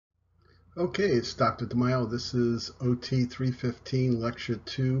Okay, it's Dr. DeMaio. This is OT 315, Lecture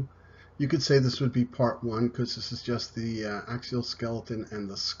 2. You could say this would be Part 1 because this is just the axial skeleton and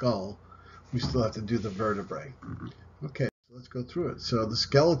the skull. We still have to do the vertebrae. Okay, so let's go through it. So the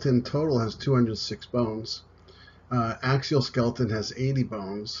skeleton total has 206 bones. Axial skeleton has 80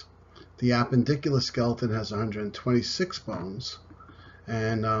 bones. The appendicular skeleton has 126 bones.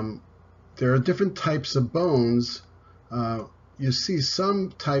 And there are different types of bones. You see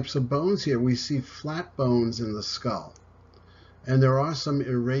some types of bones here. We see flat bones in the skull. And there are some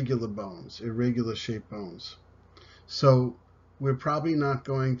irregular bones, irregular shaped bones. So we're probably not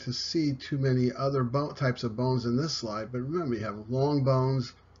going to see too many other types of bones in this slide. But remember, you have long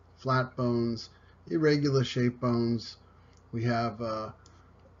bones, flat bones, irregular shaped bones. We have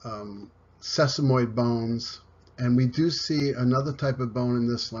sesamoid bones. And we do see another type of bone in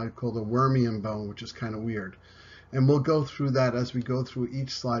this slide called a wormian bone, which is kind of weird. And we'll go through that as we go through each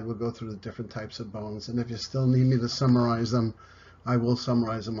slide. We'll go through the different types of bones. And if you still need me to summarize them, I will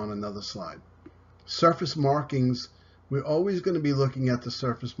summarize them on another slide. Surface markings, we're always going to be looking at the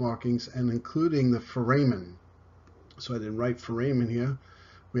surface markings and including the foramen. So I didn't write foramen here.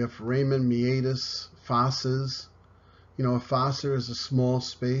 We have foramen, meatus, fosses. You know, a fossa is a small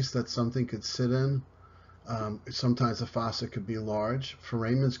space that something could sit in. Sometimes a fossa could be large.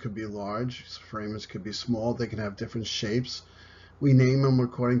 Foramens could be large. Foramens could be small. They can have different shapes. We name them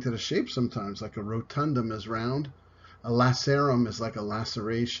according to the shape sometimes, like a rotundum is round. A lacerum is like a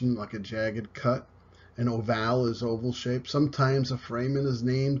laceration, like a jagged cut. An ovale is oval shaped. Sometimes a foramen is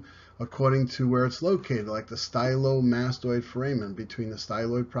named according to where it's located, like the stylomastoid foramen, between the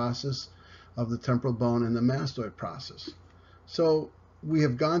styloid process of the temporal bone and the mastoid process. So we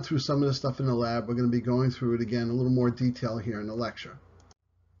have gone through some of this stuff in the lab. We're going to be going through it again in a little more detail here in the lecture.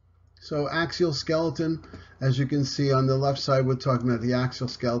 So axial skeleton, as you can see on the left side, we're talking about the axial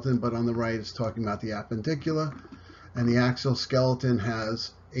skeleton, but on the right, it's talking about the appendicular. And the axial skeleton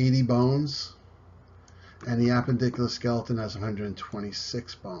has 80 bones, and the appendicular skeleton has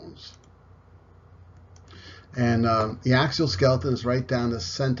 126 bones. And the axial skeleton is right down the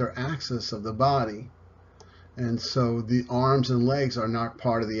center axis of the body. And so the arms and legs are not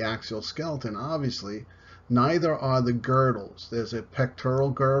part of the axial skeleton, obviously. Neither are the girdles. There's a pectoral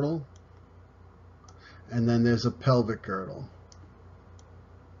girdle, and then there's a pelvic girdle.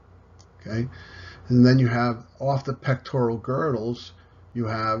 Okay? And then you have, off the pectoral girdles, you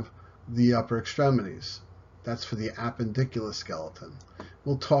have the upper extremities. That's for the appendicular skeleton.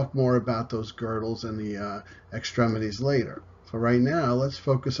 We'll talk more about those girdles and the extremities later. For right now, let's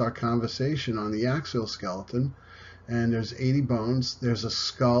focus our conversation on the axial skeleton. And there's 80 bones. There's a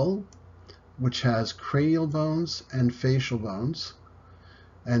skull, which has cranial bones and facial bones.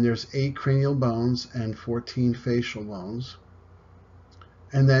 And there's 8 cranial bones and 14 facial bones.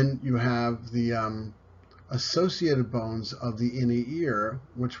 And then you have the associated bones of the inner ear,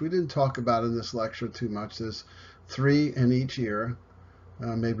 which we didn't talk about in this lecture too much. There's 3 in each ear.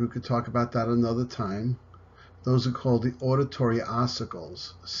 Maybe we could talk about that another time. Those are called the auditory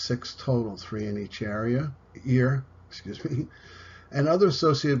ossicles, 6 total, 3 in each ear, and other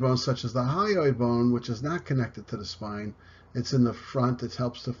associated bones such as the hyoid bone, which is not connected to the spine. It's in the front. It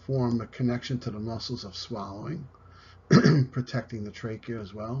helps to form a connection to the muscles of swallowing, protecting the trachea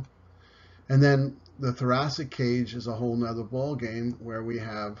as well. And then the thoracic cage is a whole nother ball game where we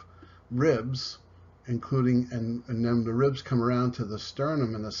have ribs, including, and then the ribs come around to the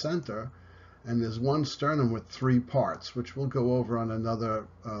sternum in the center. And there's one sternum with 3 parts, which we'll go over on another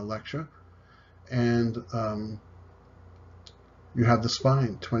lecture. And you have the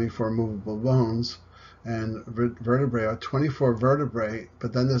spine, 24 movable bones, and vertebrae are 24 vertebrae,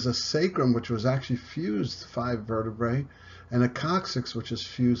 but then there's a sacrum, which was actually fused 5 vertebrae, and a coccyx, which is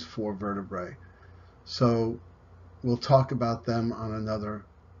fused 4 vertebrae. So we'll talk about them on another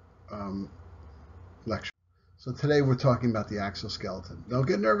lecture. So today we're talking about the axial skeleton. Don't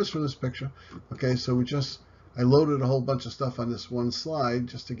get nervous from this picture. Okay, so I loaded a whole bunch of stuff on this one slide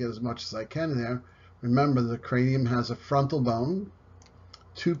just to get as much as I can there. Remember, the cranium has a frontal bone,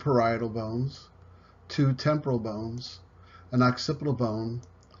 2 parietal bones, 2 temporal bones, an occipital bone,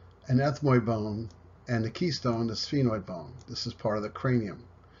 an ethmoid bone, and the keystone, the sphenoid bone. This is part of the cranium.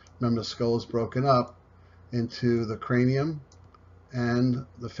 Remember, the skull is broken up into the cranium and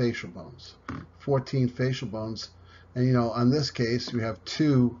the facial bones. 14 facial bones. And you know, on this case, we have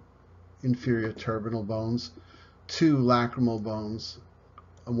 2 inferior turbinal bones, 2 lacrimal bones,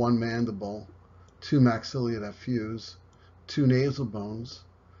 1 mandible, 2 maxilla that fuse, 2 nasal bones,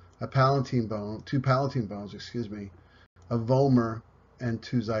 a palatine bone, 2 palatine bones, a vomer, and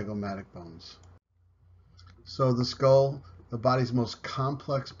 2 zygomatic bones. So the skull the body's most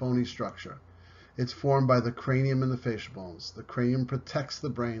complex bony structure. It's formed by the cranium and the facial bones. The cranium protects the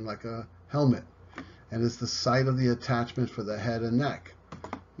brain like a helmet and is the site of the attachment for the head and neck.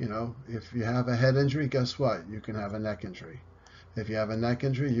 You know, if you have a head injury, guess what? You can have a neck injury. If you have a neck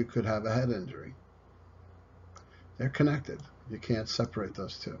injury, you could have a head injury. They're connected. You can't separate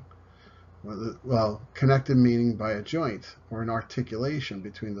those two. Well, connected meaning by a joint or an articulation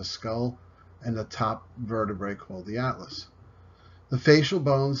between the skull and the top vertebrae called the atlas. The facial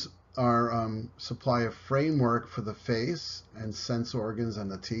bones supply a framework for the face and sense organs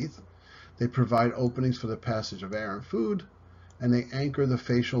and the teeth. They provide openings for the passage of air and food, and they anchor the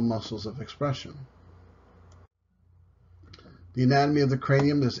facial muscles of expression. The anatomy of the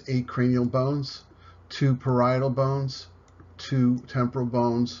cranium, there's 8 cranial bones, 2 parietal bones, 2 temporal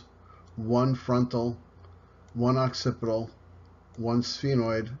bones, 1 frontal, 1 occipital, 1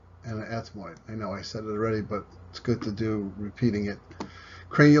 sphenoid, and an ethmoid. I know I said it already, but it's good to do repeating it.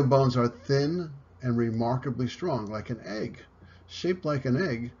 Cranial bones are thin and remarkably strong, like an egg. Shaped like an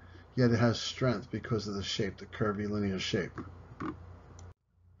egg, yet it has strength because of the shape, the curvy linear shape.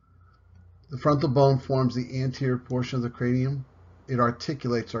 The frontal bone forms the anterior portion of the cranium. It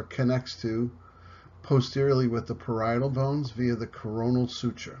articulates or connects to posteriorly with the parietal bones via the coronal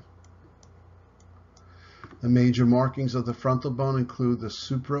suture. The major markings of the frontal bone include the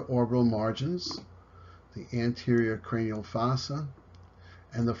supraorbital margins, the anterior cranial fossa,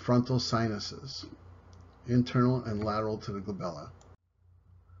 and the frontal sinuses, internal and lateral to the glabella.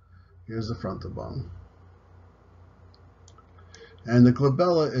 Here's the frontal bone. And the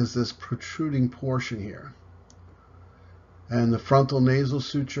glabella is this protruding portion here. And the frontal nasal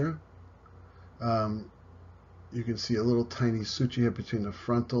suture, you can see a little tiny suture here between the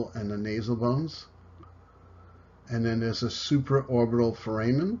frontal and the nasal bones. And then there's a supraorbital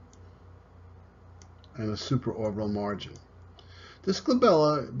foramen and a supraorbital margin. This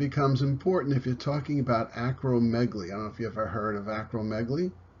glabella becomes important if you're talking about acromegaly. I don't know if you ever heard of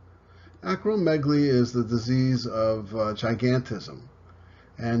acromegaly. Acromegaly is the disease of gigantism,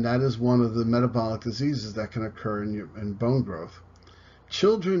 and that is one of the metabolic diseases that can occur in bone growth.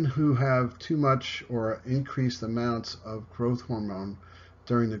 Children who have too much or increased amounts of growth hormone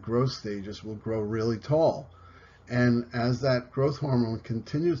during the growth stages will grow really tall. And as that growth hormone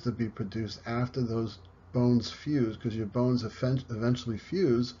continues to be produced after those bones fuse, because your bones eventually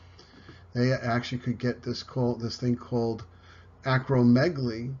fuse, they actually could get this thing called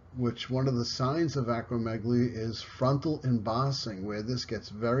acromegaly, which one of the signs of acromegaly is frontal embossing, where this gets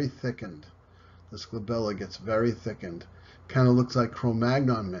very thickened. This glabella gets very thickened. Kind of looks like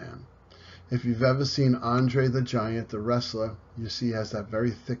Cro-Magnon Man. If you've ever seen Andre the Giant, the wrestler, you see he has that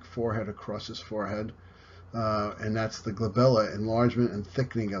very thick forehead across his forehead, and that's the glabella, enlargement and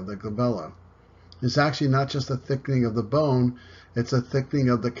thickening of the glabella. It's actually not just a thickening of the bone, it's a thickening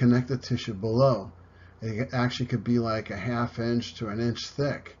of the connective tissue below. It actually could be like a ½ inch to 1 inch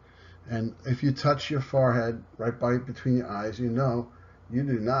thick. And if you touch your forehead right between your eyes, you know you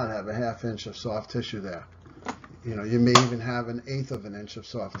do not have a ½ inch of soft tissue there. You know, you may even have 1/8 of an inch of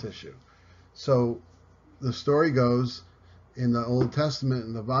soft tissue. So the story goes in the Old Testament,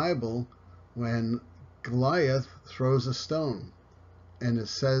 in the Bible, when Goliath throws a stone, and it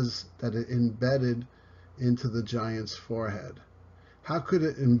says that it embedded into the giant's forehead. How could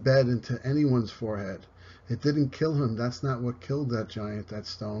it embed into anyone's forehead? It didn't kill him. That's not what killed that giant, that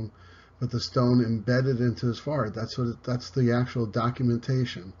stone, but the stone embedded into his forehead. That's the actual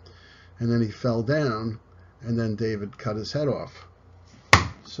documentation. And then he fell down, and then David cut his head off.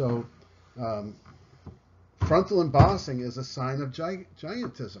 So frontal embossing is a sign of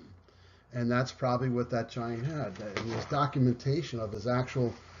giantism. And that's probably what that giant had. And there's documentation of his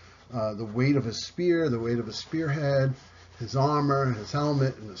actual, the weight of his spear, the weight of his spearhead, his armor, his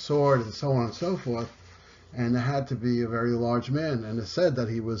helmet, and the sword, and so on and so forth. And it had to be a very large man. And it said that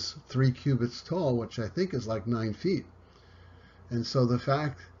he was 3 cubits tall, which I think is like 9 feet. And so the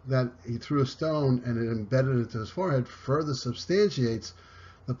fact that he threw a stone and it embedded into his forehead further substantiates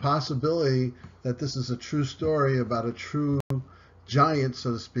the possibility that this is a true story about a true giant,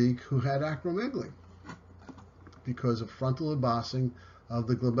 so to speak, who had acromegaly because of frontal embossing of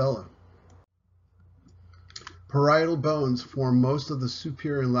the glabella. Parietal bones form most of the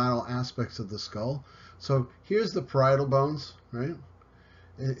superior and lateral aspects of the skull. So here's the parietal bones, right?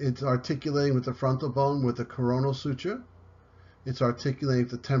 It's articulating with the frontal bone with the coronal suture. It's articulating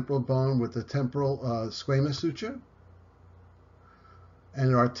with the temporal bone with the temporal squamous suture.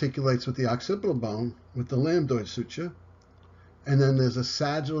 And it articulates with the occipital bone with the lambdoid suture. And then there's a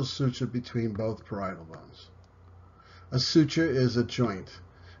sagittal suture between both parietal bones. A suture is a joint.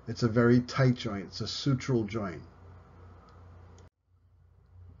 It's a very tight joint. It's a sutural joint.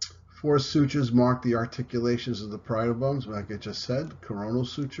 4 sutures mark the articulations of the parietal bones, like I just said: coronal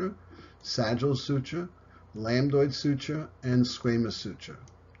suture, sagittal suture, lambdoid suture, and squamous suture.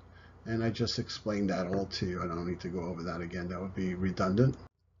 And I just explained that all to you. I don't need to go over that again. That would be redundant.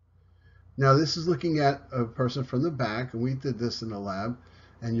 Now this is looking at a person from the back, and we did this in the lab,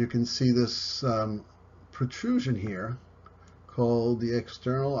 and you can see this protrusion here called the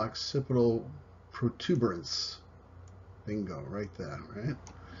external occipital protuberance. Bingo, right there, right?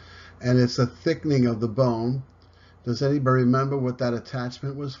 And it's a thickening of the bone. Does anybody remember what that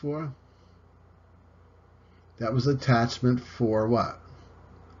attachment was for? That was attachment for what?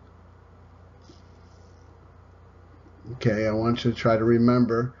 Okay, I want you to try to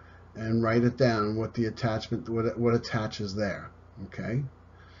remember and write it down, what the attachment, what attaches there, okay?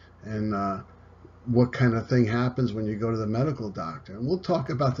 And what kind of thing happens when you go to the medical doctor. And we'll talk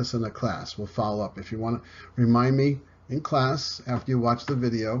about this in the class. We'll follow up. If you want to remind me in class after you watch the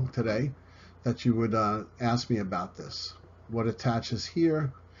video today, that you would ask me about this. What attaches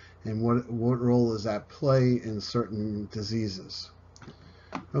here, and what role does that play in certain diseases?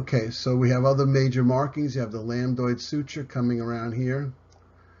 Okay, so we have other major markings. You have the lambdoid suture coming around here,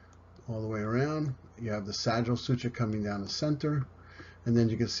 all the way around. You have the sagittal suture coming down the center. And then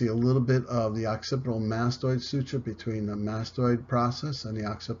you can see a little bit of the occipital mastoid suture between the mastoid process and the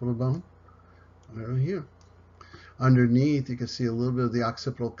occipital bone, right here. Underneath, you can see a little bit of the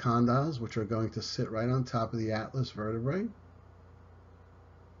occipital condyles, which are going to sit right on top of the atlas vertebrae.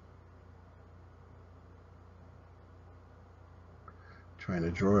 Trying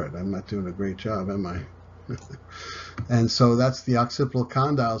to draw it. I'm not doing a great job, am I? And so that's the occipital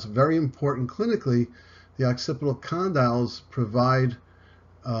condyles. Very important clinically. The occipital condyles provide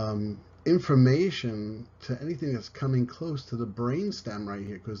information to anything that's coming close to the brain stem right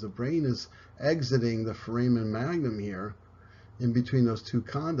here, because the brain is exiting the foramen magnum here in between those two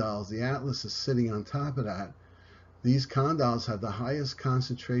condyles. The atlas is sitting on top of that. These condyles have the highest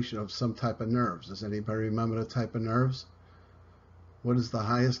concentration of some type of nerves. Does anybody remember the type of nerves? What is the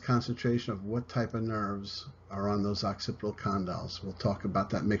highest concentration of what type of nerves are on those occipital condyles? We'll talk about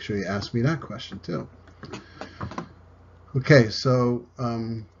that. Make sure you ask me that question too. Okay, so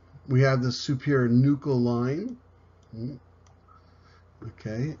we have the superior nuchal line.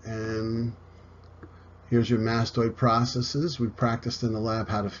 Okay, and here's your mastoid processes. We practiced in the lab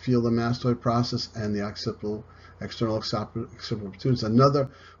how to feel the mastoid process and the external occipital protuberance. Another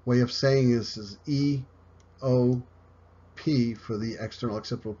way of saying this is EOP for the external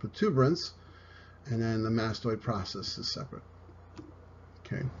occipital protuberance, and then the mastoid process is separate.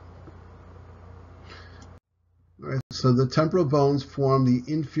 Okay. All right, so the temporal bones form the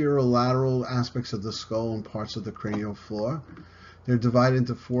inferior lateral aspects of the skull and parts of the cranial floor. They're divided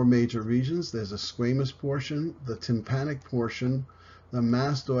into 4 major regions. There's a squamous portion, the tympanic portion, the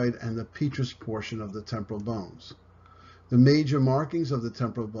mastoid, and the petrous portion of the temporal bones. The major markings of the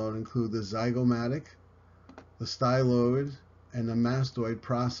temporal bone include the zygomatic, the styloid, and the mastoid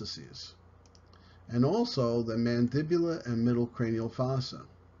processes, and also the mandibular and middle cranial fossa.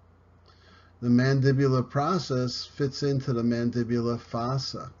 The mandibular process fits into the mandibular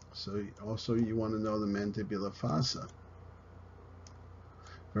fossa. So also you want to know the mandibular fossa.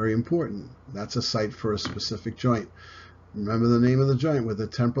 Very important. That's a site for a specific joint. Remember the name of the joint where the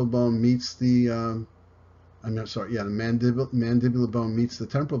temporal bone meets the, the mandibular bone meets the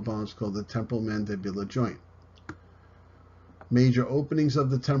temporal bone is called the temporal mandibular joint. Major openings of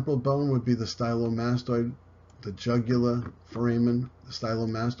the temporal bone would be the stylomastoid, the jugular foramen, the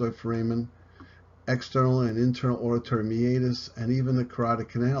stylomastoid foramen, external and internal auditory meatus, and even the carotid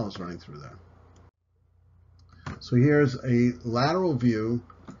canal is running through there. So here's a lateral view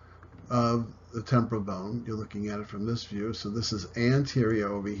of the temporal bone. You're looking at it from this view. So this is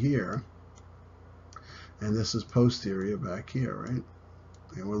anterior over here, and this is posterior back here, right?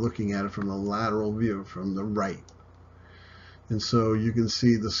 And we're looking at it from the lateral view, from the right. And so you can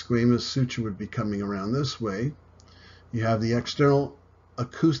see the squamous suture would be coming around this way. You have the external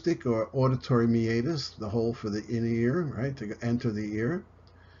acoustic or auditory meatus, the hole for the inner ear, right, to enter the ear.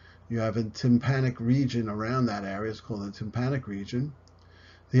 You have a tympanic region around that area. It's called the tympanic region.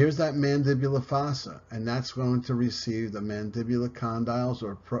 Here's that mandibular fossa, and that's going to receive the mandibular condyles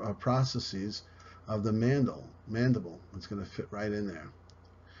or processes of the mandible. It's going to fit right in there,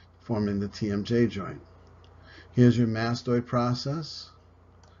 forming the TMJ joint. Here's your mastoid process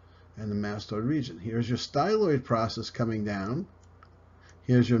and the mastoid region. Here's your styloid process coming down.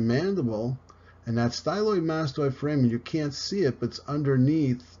 Here's your mandible, and that styloid mastoid foramen, you can't see it, but it's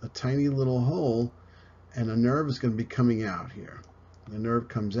underneath a tiny little hole, and a nerve is going to be coming out here. The nerve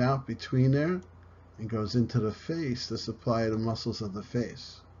comes out between there and goes into the face to supply the muscles of the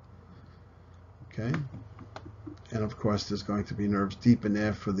face. Okay, and of course there's going to be nerves deep in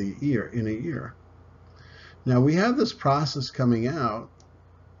there for the inner ear. Now we have this process coming out.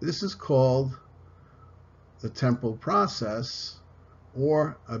 This is called the temporal process,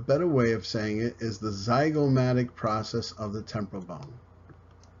 or a better way of saying it is the zygomatic process of the temporal bone.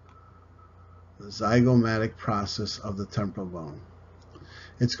 The zygomatic process of the temporal bone.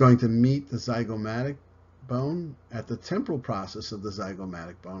 It's going to meet the zygomatic bone at the temporal process of the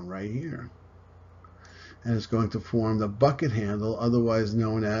zygomatic bone right here. And it's going to form the bucket handle, otherwise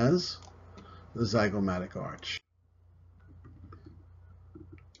known as the zygomatic arch.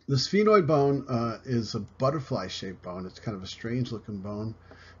 The sphenoid bone is a butterfly-shaped bone. It's kind of a strange-looking bone.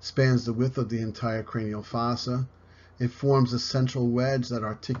 Spans the width of the entire cranial fossa. It forms a central wedge that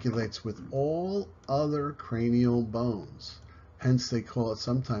articulates with all other cranial bones. Hence, they call it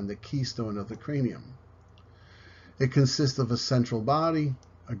sometimes the keystone of the cranium. It consists of a central body,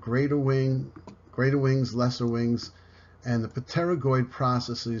 a greater wings, lesser wings, and the pterygoid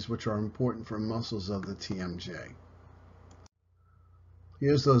processes, which are important for muscles of the TMJ.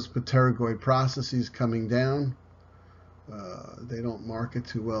 Here's those pterygoid processes coming down. They don't mark it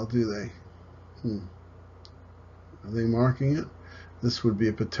too well, do they? Are they marking it? This would be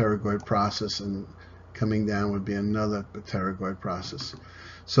a pterygoid process, and coming down would be another pterygoid process.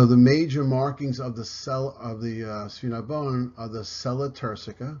 So the major markings of the cell of the sphenoid bone are the sella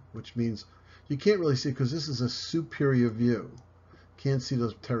turcica, which means you can't really see because this is a superior view. Can't see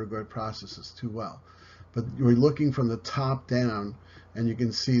those pterygoid processes too well. But you're looking from the top down, and you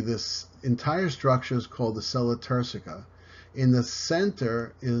can see this entire structure is called the sella turcica. In the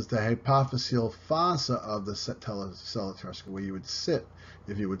center is the hypophyseal fossa of the sella turcica, where you would sit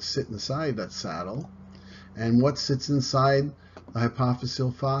if you would sit inside that saddle. And what sits inside the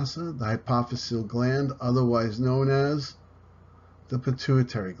hypophyseal fossa? The hypophyseal gland, otherwise known as the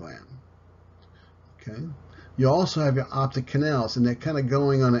pituitary gland. Okay. You also have your optic canals, and they're kind of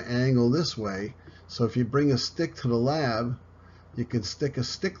going on an angle this way. So if you bring a stick to the lab, you can stick a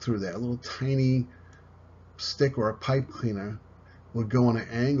stick through there. A little tiny stick or a pipe cleaner will go on an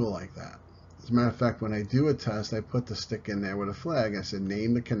angle like that. As a matter of fact, when I do a test, I put the stick in there with a flag. I said,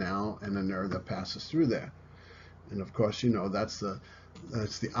 name the canal and the nerve that passes through there. And of course, you know, that's the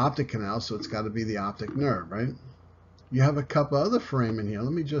optic canal, so it's got to be the optic nerve, right? You have a couple other foramen here.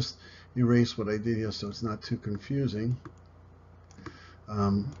 Let me just erase what I did here so it's not too confusing.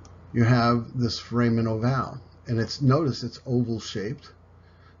 You have this foramen ovale, and notice it's oval shaped.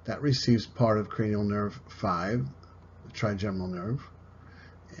 That receives part of cranial nerve 5, the trigeminal nerve.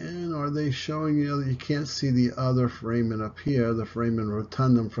 And are they showing you that you can't see the other foramen up here, the foramen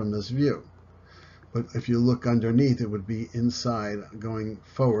rotundum, from this view? But if you look underneath, it would be inside going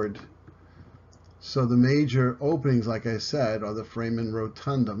forward. So the major openings, like I said, are the foramen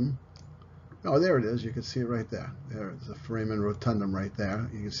rotundum. Oh, there it is. You can see it right there. There's the foramen rotundum right there.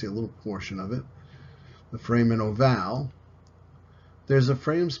 You can see a little portion of it. The foramen ovale. There's a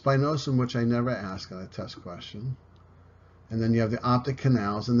foramen spinosum, which I never ask on a test question. And then you have the optic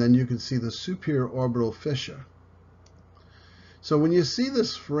canals, and then you can see the superior orbital fissure. So when you see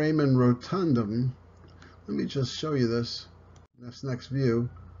this foramen rotundum, let me just show you this. This next view.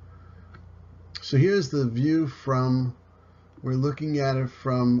 So here's the view from, we're looking at it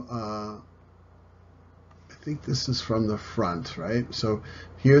from, I think this is from the front, right? So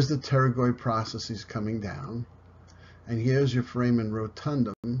here's the pterygoid processes coming down, and here's your foramen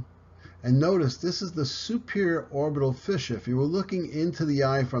rotundum. And notice this is the superior orbital fissure. If you were looking into the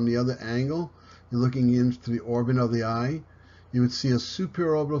eye from the other angle, you're looking into the orbit of the eye, you would see a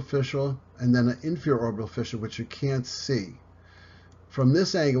superior orbital fissure and then an inferior orbital fissure, which you can't see. From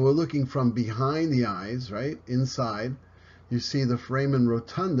this angle, we're looking from behind the eyes, right, inside. You see the foramen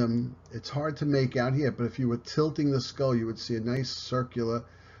rotundum. It's hard to make out here, but if you were tilting the skull, you would see a nice circular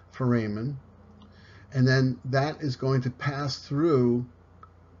foramen. And then that is going to pass through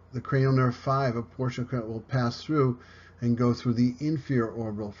the cranial nerve 5. A portion of it will pass through and go through the inferior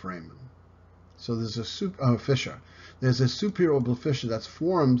orbital foramen. So there's a fissure. There's a superior orbital fissure that's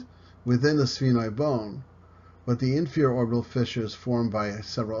formed within the sphenoid bone, but the inferior orbital fissure is formed by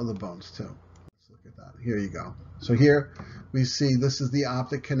several other bones too. Let's look at that. Here you go. So here we see this is the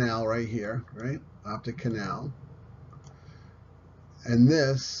optic canal right here, right? Optic canal. And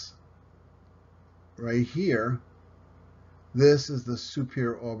this right here, this is the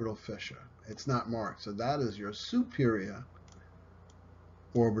superior orbital fissure. It's not marked. So that is your superior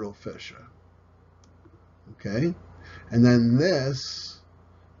orbital fissure. Okay? And then this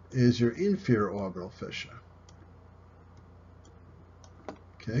is your inferior orbital fissure.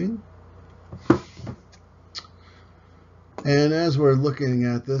 Okay? And as we're looking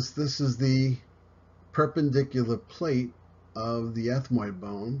at this, this is the perpendicular plate of the ethmoid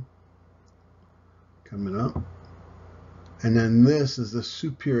bone coming up. And then this is the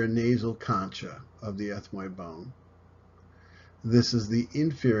superior nasal concha of the ethmoid bone. This is the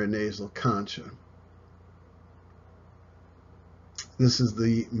inferior nasal concha. This is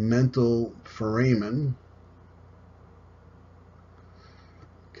the mental foramen.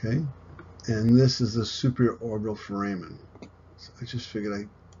 Okay, and this is the superior orbital foramen. So I just figured I'd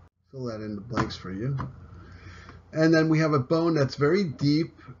fill that in the blanks for you. And then we have a bone that's very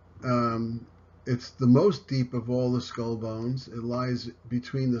deep. It's the most deep of all the skull bones. It lies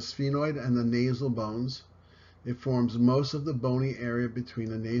between the sphenoid and the nasal bones. It forms most of the bony area between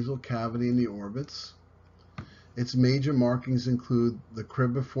the nasal cavity and the orbits. Its major markings include the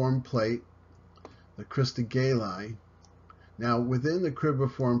cribriform plate, the cristagalli. Now, within the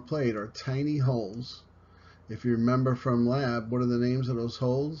cribriform plate are tiny holes. If you remember from lab, what are the names of those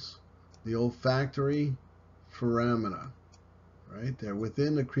holes? The olfactory foramina, right? They're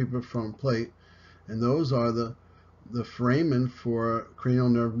within the cribriform plate, and those are the foramen for cranial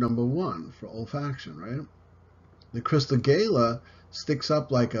nerve number 1 for olfaction, right? The cristagalla sticks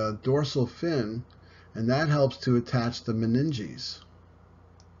up like a dorsal fin, and that helps to attach the meninges.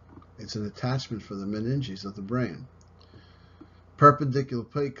 It's an attachment for the meninges of the brain. Perpendicular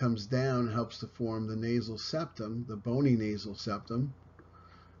plate comes down and helps to form the nasal septum, the bony nasal septum,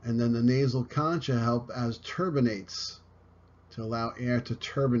 and then the nasal concha help as turbinates to allow air to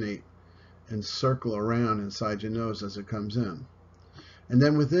turbinate and circle around inside your nose as it comes in. And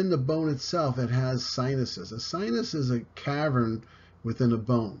then within the bone itself, it has sinuses. A sinus is a cavern within a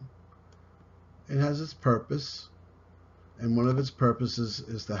bone. It has its purpose, and one of its purposes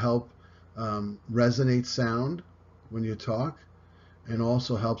is to help resonate sound when you talk, and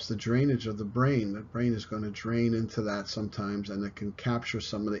also helps the drainage of the brain. The brain is going to drain into that sometimes, and it can capture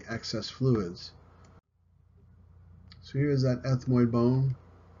some of the excess fluids. So here's that ethmoid bone.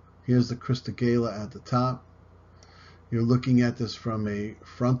 Here's the cristagalla at the top. You're looking at this from a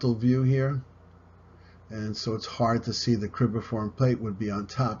frontal view here, and so it's hard to see the cribriform plate would be on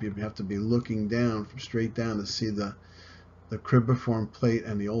top. You'd have to be looking down, straight down, to see the cribriform plate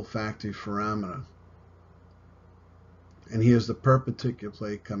and the olfactory foramina. And here's the perpendicular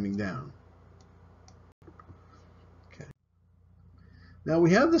plate coming down. Okay. Now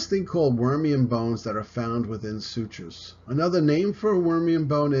we have this thing called wormian bones that are found within sutures. Another name for a wormian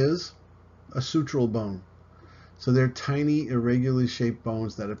bone is a sutural bone. So they're tiny, irregularly shaped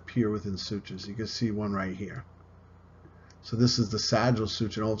bones that appear within sutures. You can see one right here. So this is the sagittal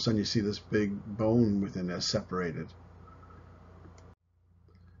suture, and all of a sudden you see this big bone within there separated.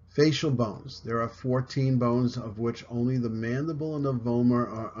 Facial bones. There are 14 bones, of which only the mandible and the vomer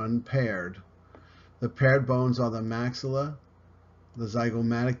are unpaired. The paired bones are the maxilla, the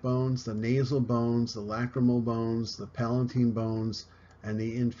zygomatic bones, the nasal bones, the lacrimal bones, the palatine bones, and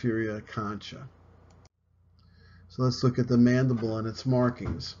the inferior concha. So let's look at the mandible and its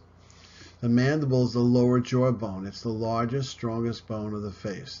markings. The mandible is the lower jaw bone. It's the largest, strongest bone of the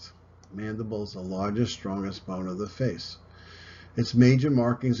face. Mandible is the largest, strongest bone of the face. Its major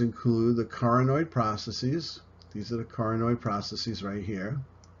markings include the coronoid processes. These are the coronoid processes right here.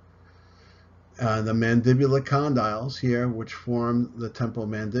 The mandibular condyles here, which form the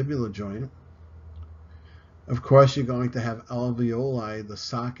temporomandibular joint. Of course, you're going to have alveoli, the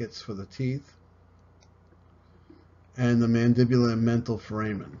sockets for the teeth, and the mandibular and mental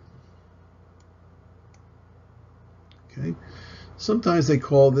foramen. Okay. Sometimes they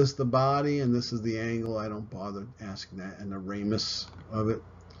call this the body, and this is the angle. I don't bother asking that, and the ramus of it.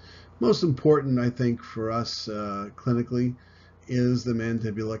 Most important, I think, for us clinically is the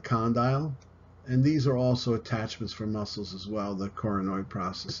mandibular condyle, and these are also attachments for muscles as well, the coronoid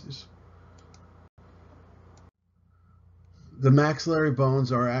processes. The maxillary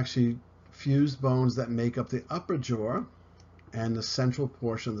bones are actually fused bones that make up the upper jaw and the central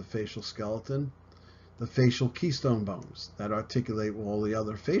portion of the facial skeleton. The facial keystone bones that articulate all the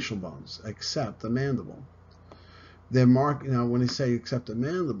other facial bones except the mandible. They're marked, now when they say except the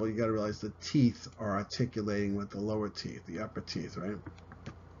mandible, you got to realize the teeth are articulating with the lower teeth, the upper teeth, right?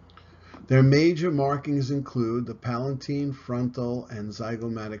 Their major markings include the palatine, frontal, and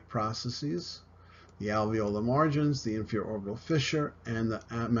zygomatic processes, the alveolar margins, the inferior orbital fissure, and the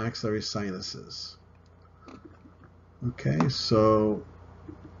maxillary sinuses. Okay, so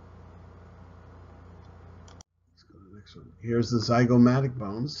here's the zygomatic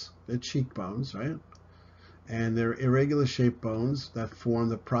bones, the cheekbones, right? And they're irregular shaped bones that form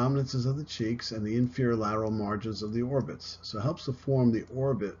the prominences of the cheeks and the inferior lateral margins of the orbits. So it helps to form the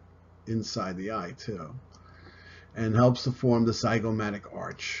orbit inside the eye too, and helps to form the zygomatic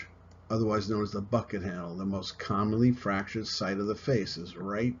arch otherwise known as the bucket handle. The most commonly fractured site of the face is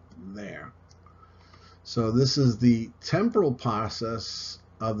right there. So this is the temporal process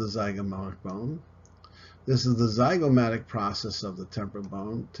of the zygomatic bone. This is the zygomatic process of the temporal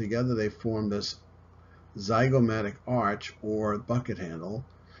bone. Together they form this zygomatic arch or bucket handle,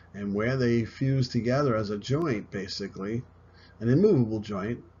 and where they fuse together as a joint, basically, an immovable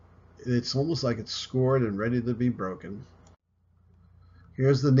joint, it's almost like it's scored and ready to be broken.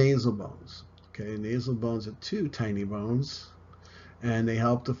 Here's the nasal bones. Okay, nasal bones are two tiny bones, and they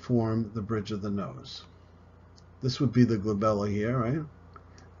help to form the bridge of the nose. This would be the glabella here, right?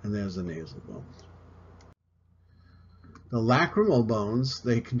 And there's the nasal bone. The lacrimal bones,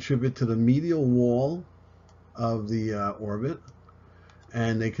 they contribute to the medial wall of the orbit,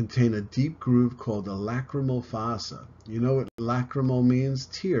 and they contain a deep groove called the lacrimal fossa. You know what lacrimal means?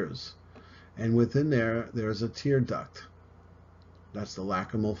 Tears. And within there's a tear duct. That's the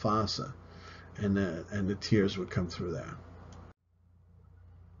lacrimal fossa, and the tears would come through there.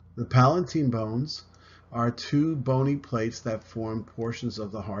 The palatine bones are two bony plates that form portions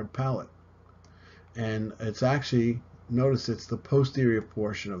of the hard palate. And it's actually, notice it's the posterior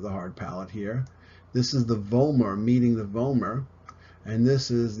portion of the hard palate here. This is the vomer meeting the vomer, and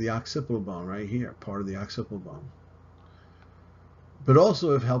this is the occipital bone right here, part of the occipital bone. But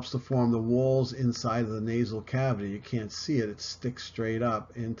also it helps to form the walls inside of the nasal cavity. You can't see it, it sticks straight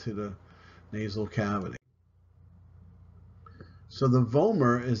up into the nasal cavity. So the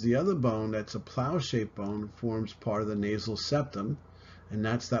vomer is the other bone that's a plow-shaped bone, forms part of the nasal septum, and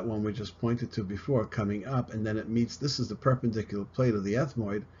that's that one we just pointed to before, coming up, and then it meets, this is the perpendicular plate of the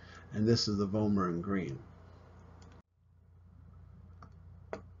ethmoid, and this is the vomer in green.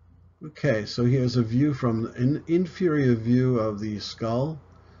 Okay, so here's a view from an inferior view of the skull.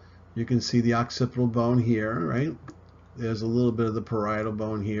 You can see the occipital bone here, right? There's a little bit of the parietal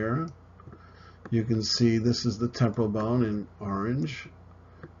bone here. You can see this is the temporal bone in orange.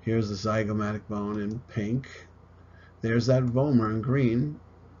 Here's the zygomatic bone in pink. There's that vomer in green,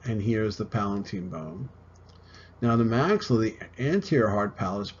 and here's the palatine bone. Now the maxilla, the anterior hard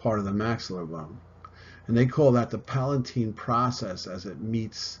palate, is part of the maxillar bone, and they call that the palatine process as it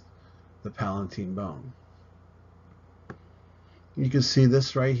meets the palatine bone. You can see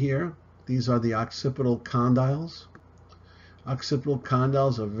this right here. These are the occipital condyles. Occipital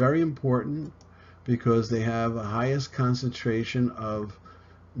condyles are very important because they have the highest concentration of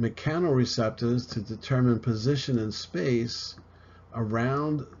mechanoreceptors to determine position in space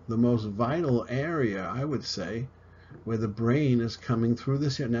around the most vital area, I would say, where the brain is coming through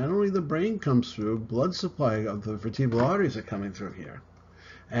this here. Not only the brain comes through, blood supply of the vertebral arteries are coming through here,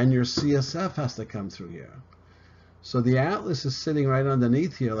 and your CSF has to come through here. So the atlas is sitting right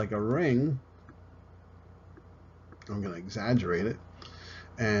underneath here like a ring. I'm going to exaggerate it.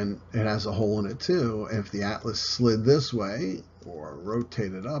 And it has a hole in it too. If the atlas slid this way or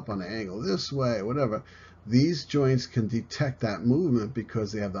rotated up on an angle this way, whatever, these joints can detect that movement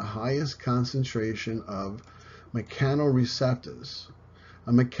because they have the highest concentration of mechanoreceptors.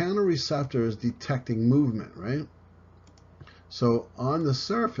 A mechanoreceptor is detecting movement, right? So on the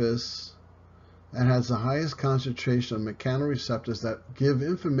surface, it has the highest concentration of mechanoreceptors that give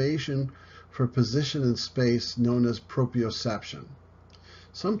information for position in space, known as proprioception.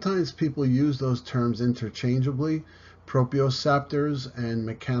 Sometimes people use those terms interchangeably, proprioceptors and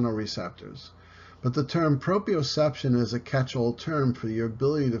mechanoreceptors. But the term proprioception is a catch-all term for your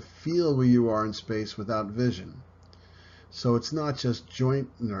ability to feel where you are in space without vision. So it's not just joint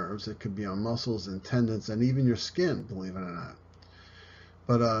nerves, it could be on muscles and tendons and even your skin, believe it or not.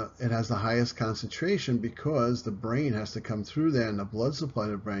 But it has the highest concentration because the brain has to come through there, and the blood supply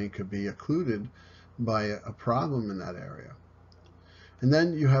to the brain could be occluded by a problem in that area. And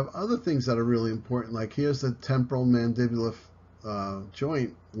then you have other things that are really important, like here's the temporal mandibular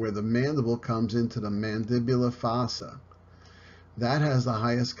joint where the mandible comes into the mandibular fossa. That has the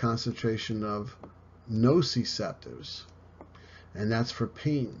highest concentration of nociceptors, and that's for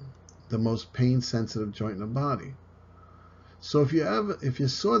pain, the most pain-sensitive joint in the body. So if you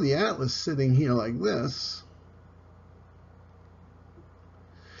saw the atlas sitting here like this,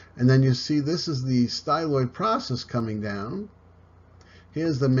 and then you see this is the styloid process coming down,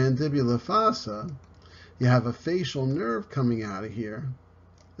 here's the mandibular fossa, you have a facial nerve coming out of here.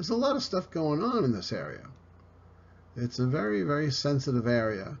 There's a lot of stuff going on in this area. It's a very, very sensitive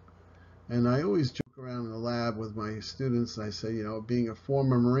area. And I always joke around in the lab with my students, and I say, you know, being a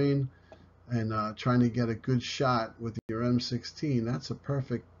former Marine and trying to get a good shot with your M16, that's a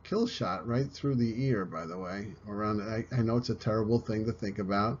perfect kill shot right through the ear, by the way. I know it's a terrible thing to think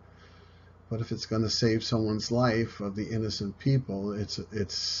about, But if it's going to save someone's life of the innocent people,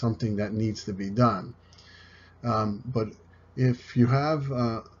 it's something that needs to be done. But if you have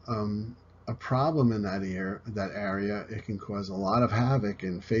a problem in that area, it can cause a lot of havoc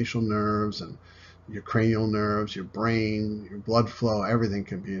in facial nerves and your cranial nerves, your brain, your blood flow, everything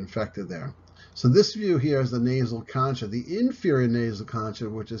can be infected there. So this view here is the nasal concha, the inferior nasal concha,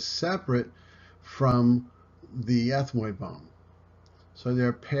 which is separate from the ethmoid bone. So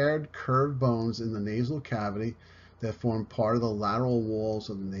they're paired curved bones in the nasal cavity that form part of the lateral walls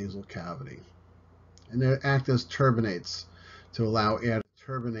of the nasal cavity. And they act as turbinates to allow air to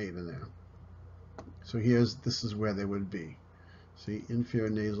turbinate in there. So this is where they would be. See, inferior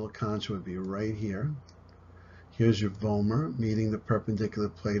nasal concha would be right here. Here's your vomer meeting the perpendicular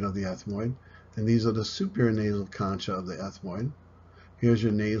plate of the ethmoid. And these are the superior nasal concha of the ethmoid. Here's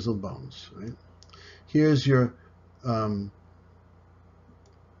your nasal bones, right? Here's your,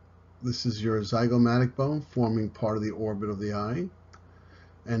 this is your zygomatic bone forming part of the orbit of the eye.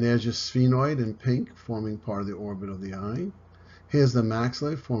 And there's your sphenoid in pink forming part of the orbit of the eye. Here's the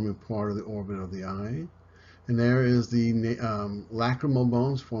maxilla forming part of the orbit of the eye. And there is the lacrimal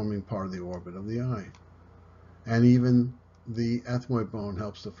bones forming part of the orbit of the eye. And even the ethmoid bone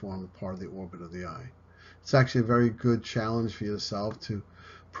helps to form a part of the orbit of the eye. It's actually a very good challenge for yourself to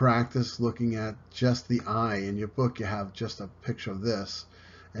practice looking at just the eye. In your book, you have just a picture of this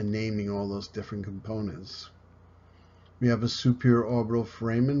and naming all those different components. We have a superior orbital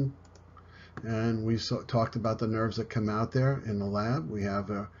foramen, and we talked about the nerves that come out there in the lab. We have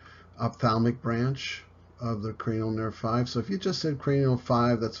an ophthalmic branch of the cranial nerve 5. So if you just said cranial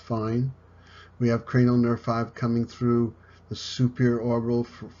 5, that's fine. We have cranial nerve 5 coming through the superior orbital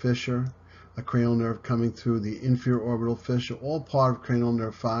fissure, a cranial nerve coming through the inferior orbital fissure, all part of cranial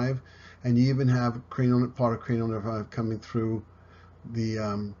nerve 5. And you even have part of cranial nerve 5 coming through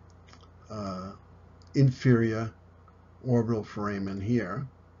the inferior orbital foramen here.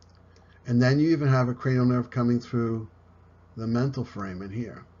 And then you even have a cranial nerve coming through the mental foramen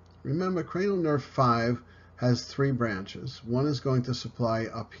here. Remember, cranial nerve 5 has 3 branches. One is going to supply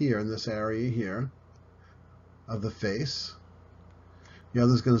up here in this area here of the face. The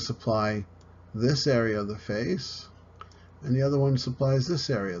other is going to supply this area of the face. And the other one supplies this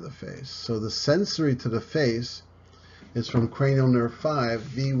area of the face. So the sensory to the face is from cranial nerve 5,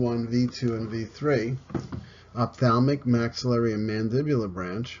 V1, V2, and V3, ophthalmic, maxillary, and mandibular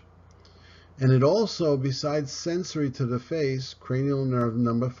branch. And it also, besides sensory to the face, cranial nerve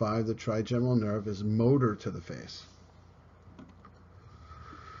number 5, the trigeminal nerve, is motor to the face.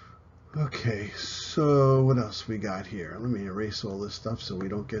 Okay, so what else we got here? Let me erase all this stuff so we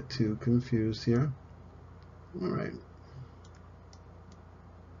don't get too confused here. All right.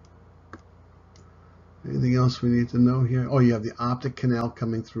 Anything else we need to know here? Oh, you have the optic canal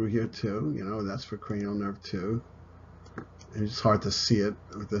coming through here too. You know, that's for cranial nerve 2. And it's hard to see it.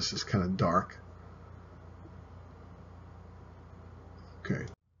 This is kind of dark. Okay.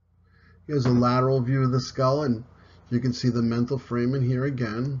 Here's a lateral view of the skull, and you can see the mental foramen here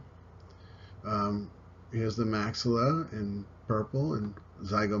again. Here's the maxilla in purple and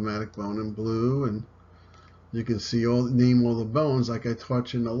zygomatic bone in blue, and you can see name all the bones like I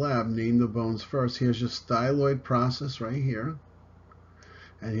taught you in the lab. Name the bones first. Here's your styloid process right here.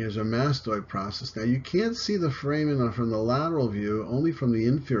 And here's our mastoid process. Now you can't see the foramen from the lateral view, only from the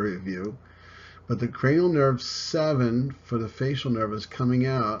inferior view, but the cranial nerve 7 for the facial nerve is coming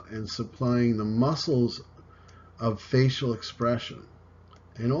out and supplying the muscles of facial expression.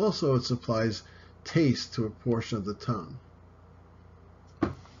 And also it supplies taste to a portion of the tongue.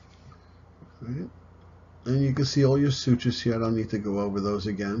 Right? And you can see all your sutures here. I don't need to go over those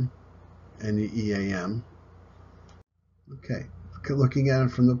again. And the EAM. Okay. Looking at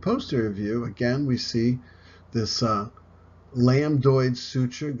it from the posterior view, again, we see this lambdoid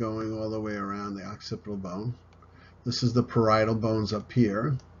suture going all the way around the occipital bone. This is the parietal bones up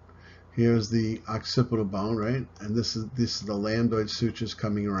here. Here's the occipital bone, right? And this is the lambdoid sutures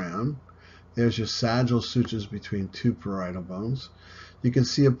coming around. There's your sagittal sutures between 2 parietal bones. You can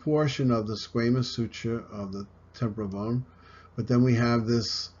see a portion of the squamous suture of the temporal bone, but then we have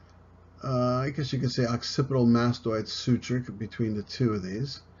this I guess you could say occipital mastoid suture between the 2 of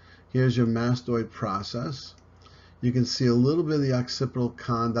these. Here's your mastoid process. You can see a little bit of the occipital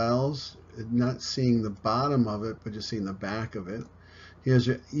condyles, not seeing the bottom of it, but just seeing the back of it. Here's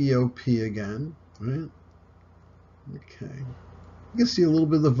your EOP again, right? Okay. You can see a little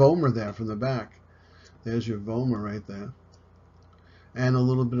bit of the vomer there from the back. There's your vomer right there. And a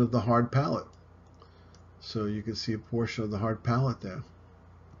little bit of the hard palate. So you can see a portion of the hard palate there.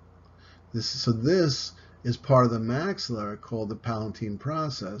 This is part of the maxilla called the palatine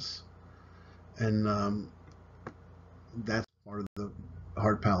process. and that's part of the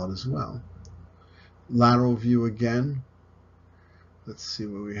hard palate as well. Lateral view again. Let's see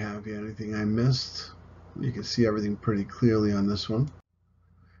what we have here. Anything I missed? You can see everything pretty clearly on this one.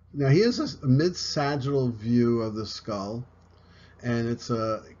 Now here's a mid-sagittal view of the skull, and it's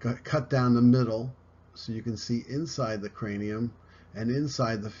cut down the middle, so you can see inside the cranium and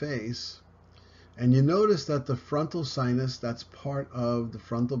inside the face. And you notice that the frontal sinus, that's part of the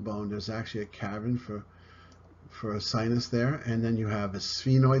frontal bone. There's actually a cavern for a sinus there, and then you have a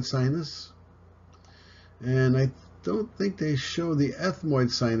sphenoid sinus. And I don't think they show the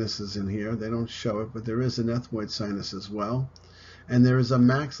ethmoid sinuses in here. They don't show it, but there is an ethmoid sinus as well. And there is a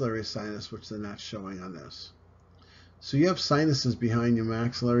maxillary sinus, which they're not showing on this. So you have sinuses behind your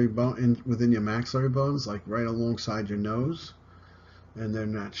maxillary bone, within your maxillary bones, like right alongside your nose, and they're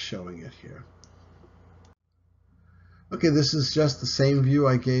not showing it here. Okay, this is just the same view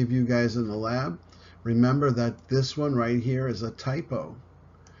I gave you guys in the lab. Remember that this one right here is a typo.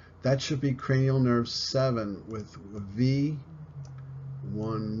 That should be cranial nerve 7 with V11,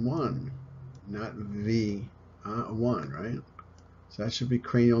 not V1, right? So that should be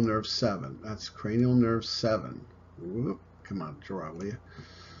cranial nerve 7. That's cranial nerve 7. Whoop, come on, draw, will you?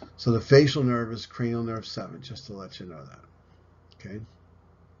 So the facial nerve is cranial nerve 7, just to let you know that. Okay.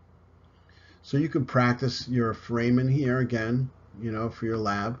 So you can practice your foramen here again, you know, for your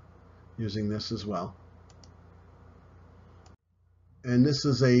lab, using this as well. And this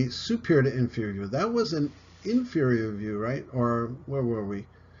is a superior to inferior view. That was an inferior view, right? Or where were we?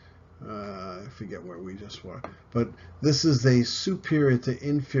 I forget where we just were. But this is a superior to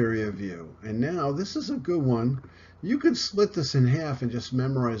inferior view. And now this is a good one. You could split this in half and just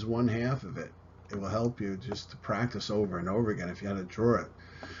memorize one half of it. It will help you just to practice over and over again if you had to draw it.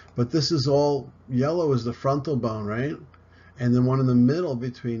 But this is all yellow is the frontal bone, right? And then one in the middle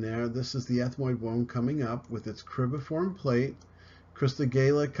between there, this is the ethmoid bone coming up with its cribriform plate. Crista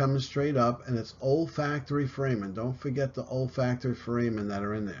gala comes straight up, and it's olfactory foramen. Don't forget the olfactory foramen that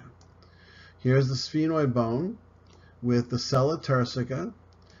are in there. Here's the sphenoid bone with the sella turcica,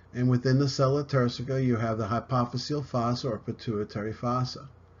 and within the sella turcica you have the hypophyseal fossa or pituitary fossa.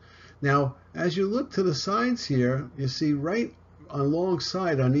 Now, as you look to the sides here, you see right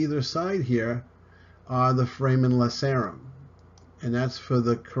alongside on either side here are the foramen lacerum, and that's for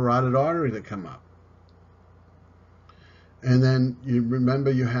the carotid artery to come up. And then you remember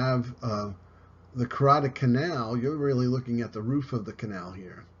you have the carotid canal. You're really looking at the roof of the canal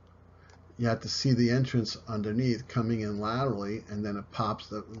here. You have to see the entrance underneath coming in laterally, and then it pops,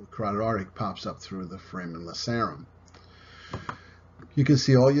 the carotid artery pops up through the foramen lacerum. You can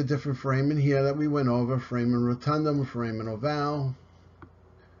see all your different foramen here that we went over: foramen rotundum, foramen ovale,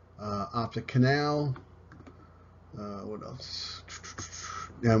 optic canal. What else?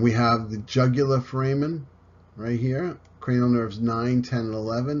 And we have the jugular foramen right here. Cranial nerves 9, 10, and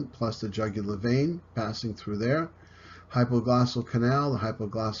 11, plus the jugular vein passing through there. Hypoglossal canal, the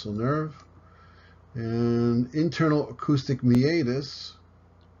hypoglossal nerve. And internal acoustic meatus.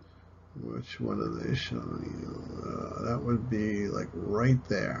 Which one are they showing you? That would be like right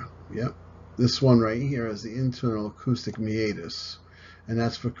there. Yep. This one right here is the internal acoustic meatus. And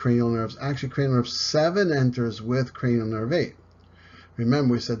that's for cranial nerves. Actually, cranial nerve 7 enters with cranial nerve 8.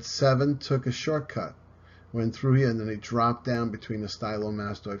 Remember, we said 7 took a shortcut, went through here, and then they dropped down between the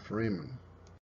stylomastoid foramen.